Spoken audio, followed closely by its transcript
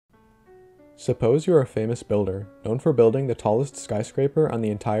Suppose you're a famous builder, known for building the tallest skyscraper on the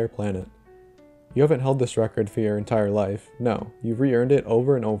entire planet. You haven't held this record for your entire life, no, you've re-earned it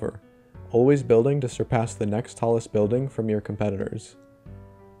over and over, always building to surpass the next tallest building from your competitors.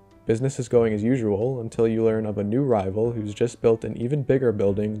 Business is going as usual until you learn of a new rival who's just built an even bigger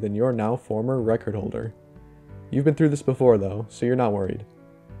building than your now former record holder. You've been through this before though, so you're not worried.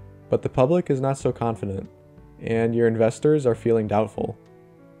 But the public is not so confident, and your investors are feeling doubtful.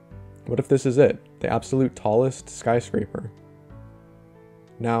 What if this is it, the absolute tallest skyscraper?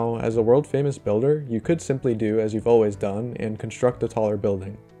 Now, as a world-famous builder, you could simply do as you've always done and construct a taller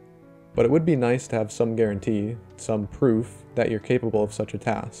building. But it would be nice to have some guarantee, some proof, that you're capable of such a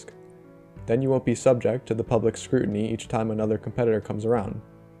task. Then you won't be subject to the public scrutiny each time another competitor comes around.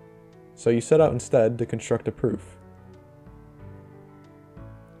 So you set out instead to construct a proof.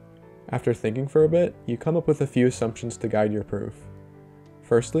 After thinking for a bit, you come up with a few assumptions to guide your proof.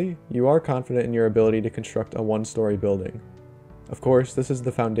 Firstly, you are confident in your ability to construct a one-story building. Of course, this is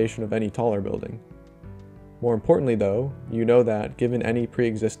the foundation of any taller building. More importantly though, you know that given any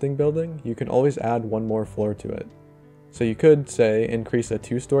pre-existing building, you can always add one more floor to it. So you could, say, increase a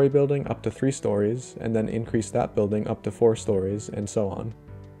 2-story building up to 3 stories, and then increase that building up to 4 stories, and so on.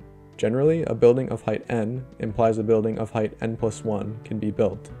 Generally, a building of height n implies a building of height n+1 can be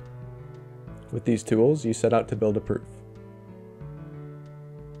built. With these tools, you set out to build a proof.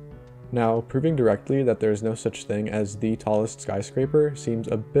 Now, proving directly that there is no such thing as the tallest skyscraper seems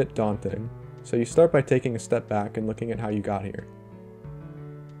a bit daunting, so you start by taking a step back and looking at how you got here.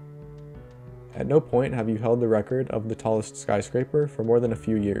 At no point have you held the record of the tallest skyscraper for more than a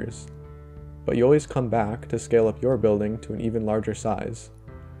few years, but you always come back to scale up your building to an even larger size,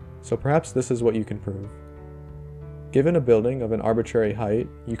 so perhaps this is what you can prove. Given a building of an arbitrary height,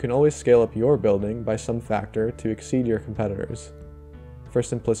 you can always scale up your building by some factor to exceed your competitors. For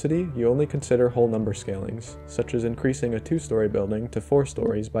simplicity, you only consider whole number scalings, such as increasing a 2-story building to 4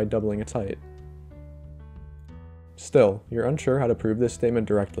 stories by doubling its height. Still, you're unsure how to prove this statement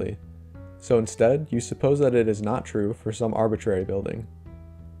directly, so instead, you suppose that it is not true for some arbitrary building.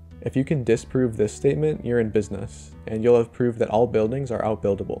 If you can disprove this statement, you're in business, and you'll have proved that all buildings are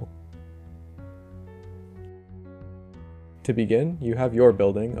outbuildable. To begin, you have your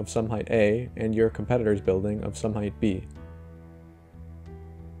building of some height A and your competitor's building of some height B.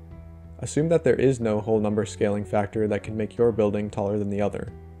 Assume that there is no whole number scaling factor that can make your building taller than the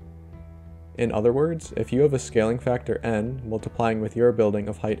other. In other words, if you have a scaling factor n multiplying with your building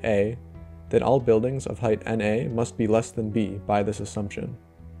of height A, then all buildings of height NA must be less than B by this assumption.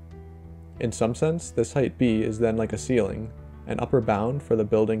 In some sense, this height B is then like a ceiling, an upper bound for the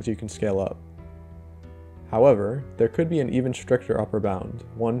buildings you can scale up. However, there could be an even stricter upper bound,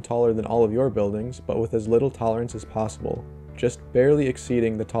 one taller than all of your buildings but with as little tolerance as possible, just barely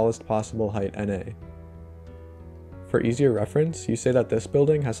exceeding the tallest possible height NA. For easier reference, you say that this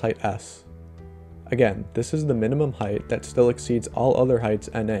building has height S. Again, this is the minimum height that still exceeds all other heights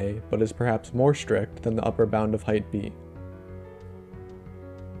NA, but is perhaps more strict than the upper bound of height B.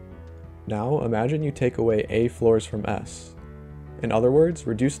 Now imagine you take away A floors from S. In other words,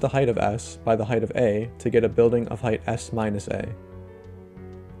 reduce the height of S by the height of A to get a building of height S minus A.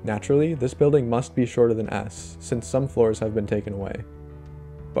 Naturally, this building must be shorter than S, since some floors have been taken away.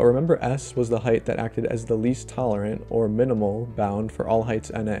 But remember, S was the height that acted as the least tolerant, or minimal, bound for all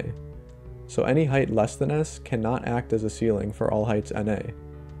heights NA. So any height less than S cannot act as a ceiling for all heights NA.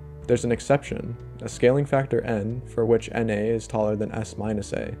 There's an exception, a scaling factor n, for which NA is taller than S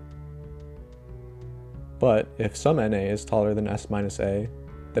minus A. But if some NA is taller than S minus A,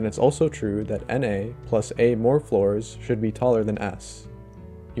 then it's also true that NA plus A more floors should be taller than S.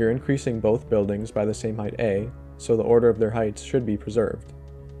 You're increasing both buildings by the same height A, so the order of their heights should be preserved.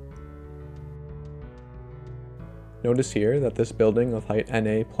 Notice here that this building of height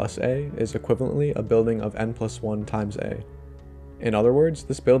NA plus A is equivalently a building of n+1 times A. In other words,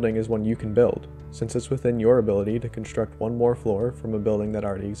 this building is one you can build, since it's within your ability to construct one more floor from a building that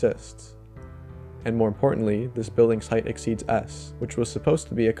already exists. And more importantly, this building's height exceeds S, which was supposed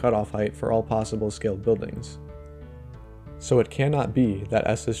to be a cutoff height for all possible scaled buildings. So it cannot be that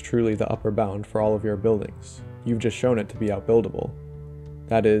S is truly the upper bound for all of your buildings. You've just shown it to be outbuildable.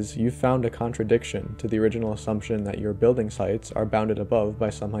 That is, you've found a contradiction to the original assumption that your building's heights are bounded above by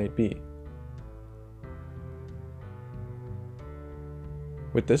some height B.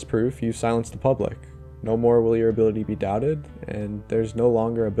 With this proof, you silence the public. No more will your ability be doubted, and there's no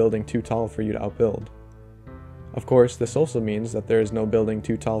longer a building too tall for you to outbuild. Of course, this also means that there is no building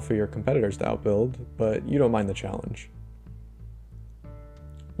too tall for your competitors to outbuild, but you don't mind the challenge.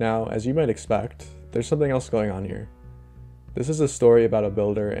 Now, as you might expect, there's something else going on here. This is a story about a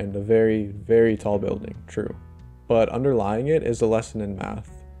builder and a very, very tall building, true. But underlying it is a lesson in math.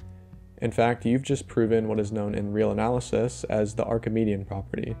 In fact, you've just proven what is known in real analysis as the Archimedean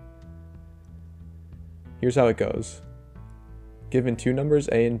property. Here's how it goes. Given two numbers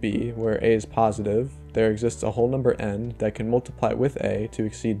a and b, where a is positive, there exists a whole number n that can multiply with a to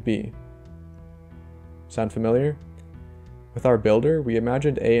exceed b. Sound familiar? With our builder, we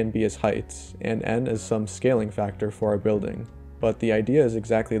imagined a and b as heights, and n as some scaling factor for our building, but the idea is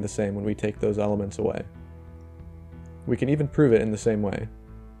exactly the same when we take those elements away. We can even prove it in the same way.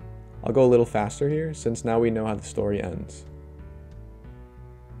 I'll go a little faster here, since now we know how the story ends.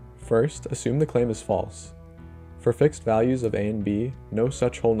 First, assume the claim is false. For fixed values of a and b, no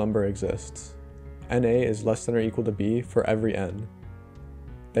such whole number exists. Na is less than or equal to b for every n.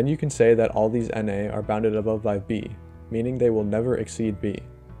 Then you can say that all these Na are bounded above by b, meaning they will never exceed b.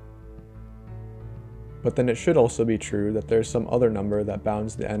 But then it should also be true that there's some other number that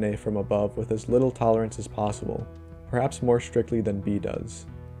bounds the Na from above with as little tolerance as possible, perhaps more strictly than b does.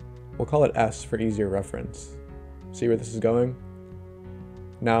 We'll call it s for easier reference. See where this is going?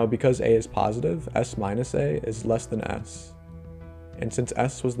 Now, because a is positive, s minus a is less than s. And since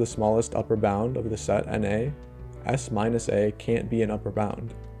s was the smallest upper bound of the set Na, s minus a can't be an upper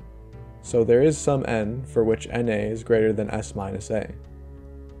bound. So there is some n for which Na is greater than s minus a.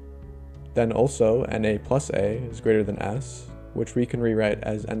 Then also, Na plus a is greater than s, which we can rewrite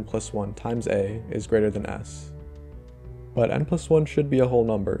as n plus 1 times a is greater than s. But n plus 1 should be a whole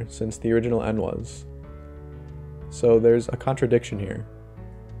number, since the original n was. So there's a contradiction here.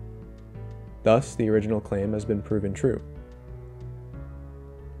 Thus, the original claim has been proven true.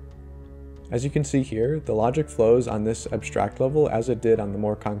 As you can see here, the logic flows on this abstract level as it did on the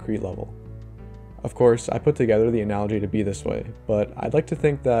more concrete level. Of course, I put together the analogy to be this way, but I'd like to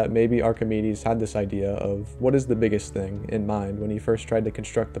think that maybe Archimedes had this idea of what is the biggest thing in mind when he first tried to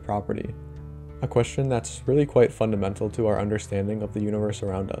construct the property, a question that's really quite fundamental to our understanding of the universe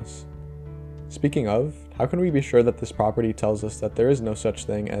around us. Speaking of, how can we be sure that this property tells us that there is no such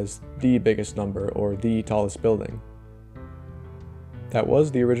thing as the biggest number or the tallest building? That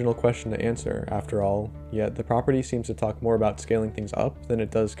was the original question to answer, after all, yet the property seems to talk more about scaling things up than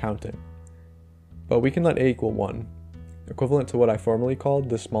it does counting. But we can let a equal 1, equivalent to what I formerly called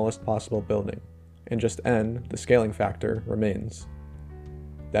the smallest possible building, and just n, the scaling factor, remains.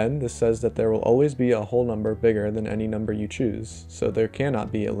 Then this says that there will always be a whole number bigger than any number you choose, so there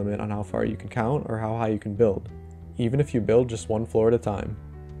cannot be a limit on how far you can count or how high you can build, even if you build just one floor at a time.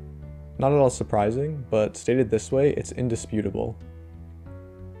 Not at all surprising, but stated this way, it's indisputable.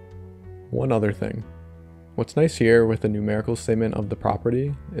 One other thing. What's nice here with the numerical statement of the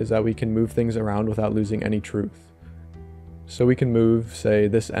property is that we can move things around without losing any truth. So we can move, say,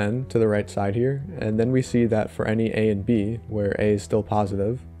 this n to the right side here, and then we see that for any a and b, where a is still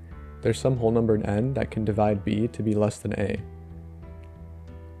positive, there's some whole number n that can divide b to be less than a.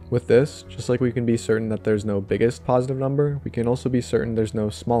 With this, just like we can be certain that there's no biggest positive number, we can also be certain there's no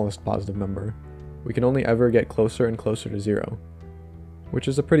smallest positive number. We can only ever get closer and closer to 0. Which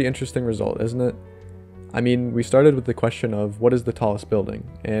is a pretty interesting result, isn't it? I mean, we started with the question of what is the tallest building,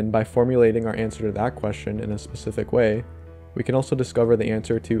 and by formulating our answer to that question in a specific way, we can also discover the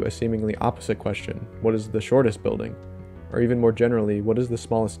answer to a seemingly opposite question, what is the shortest building? Or even more generally, what is the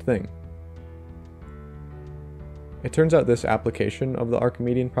smallest thing? It turns out this application of the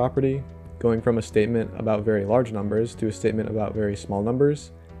Archimedean property, going from a statement about very large numbers to a statement about very small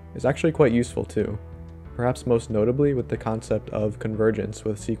numbers, is actually quite useful too, perhaps most notably with the concept of convergence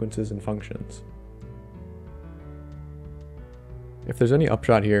with sequences and functions. If there's any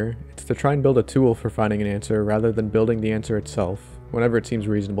upshot here, it's to try and build a tool for finding an answer rather than building the answer itself, whenever it seems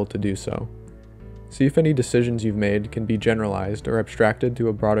reasonable to do so. See if any decisions you've made can be generalized or abstracted to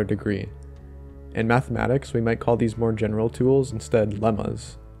a broader degree. In mathematics, we might call these more general tools instead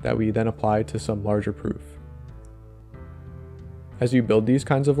lemmas, that we then apply to some larger proof. As you build these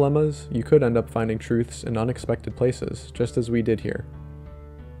kinds of lemmas, you could end up finding truths in unexpected places, just as we did here.